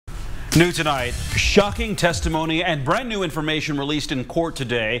New tonight, shocking testimony and brand new information released in court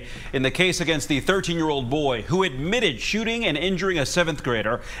today in the case against the 13-year-old boy who admitted shooting and injuring a 7th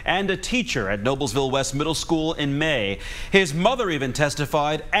grader and a teacher at Noblesville West Middle School in May. His mother even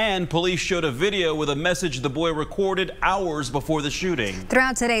testified, and police showed a video with a message the boy recorded hours before the shooting.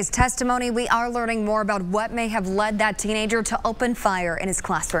 Throughout today's testimony, we are learning more about what may have led that teenager to open fire in his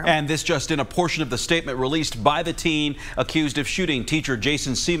classroom. And this just in a portion of the statement released by the teen accused of shooting teacher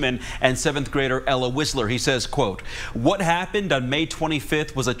Jason Seaman and 7th grader Ella Whistler. He says, quote, "What happened on May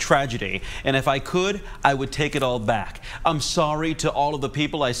 25th was a tragedy, and if I could, I would take it all back. I'm sorry to all of the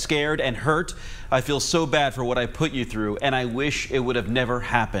people I scared and hurt. I feel so bad for what I put you through, and I wish it would have never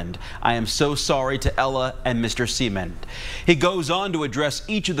happened. I am so sorry to Ella and Mr. Seaman." He goes on to address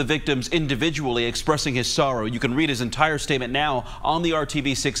each of the victims individually, expressing his sorrow. You can read his entire statement now on the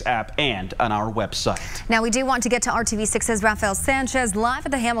RTV6 app and on our website. Now, we do want to get to RTV6's Rafael Sanchez live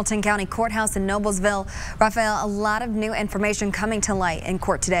at the Hamilton County Courthouse in Noblesville. Rafael, a lot of new information coming to light in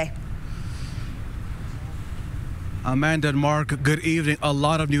court today. Amanda and Mark, good evening. A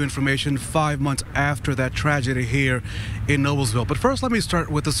lot of new information 5 months after that tragedy here in Noblesville. But first, let me start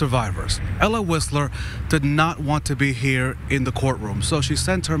with the survivors. Ella Whistler did not want to be here in the courtroom, so she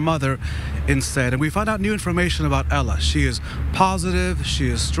sent her mother instead. And we found out new information about Ella. She is positive, she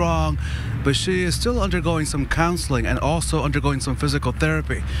is strong, but she is still undergoing some counseling and also undergoing some physical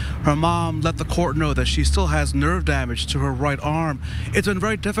therapy. Her mom let the court know that she still has nerve damage to her right arm. It's been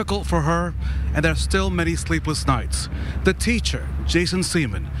very difficult for her, and there are still many sleepless nights. The teacher, Jason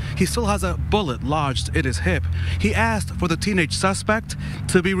Seaman, he still has a bullet lodged in his hip. He asked for the teenage suspect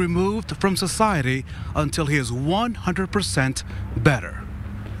to be removed from society until he is 100% better.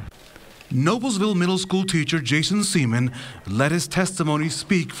 Noblesville Middle School teacher Jason Seaman let his testimony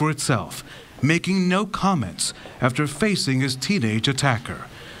speak for itself, making no comments after facing his teenage attacker.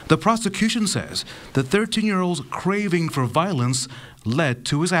 The prosecution says the 13-year-old's craving for violence led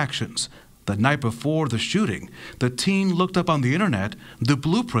to his actions. The night before the shooting, the teen looked up on the internet the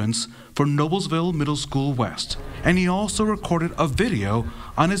blueprints for Noblesville Middle School West, and he also recorded a video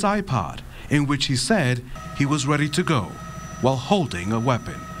on his iPod in which he said he was ready to go while holding a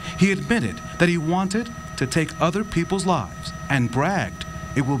weapon. He admitted that he wanted to take other people's lives and bragged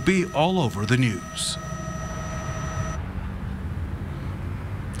it will be all over the news.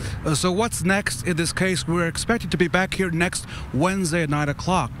 So what's next in this case? We're expected to be back here next Wednesday at 9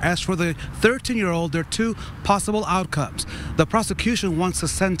 o'clock. As for the 13-year-old, there are two possible outcomes. The prosecution wants to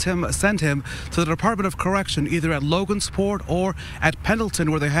send him to the Department of Correction, either at Logansport or at Pendleton,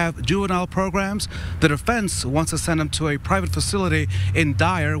 where they have juvenile programs. The defense wants to send him to a private facility in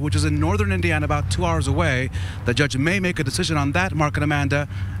Dyer, which is in northern Indiana, about 2 hours away. The judge may make a decision on that, Mark and Amanda,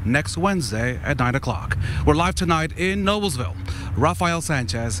 next Wednesday at 9 o'clock. We're live tonight in Noblesville. Rafael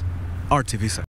Sanchez, RTV6.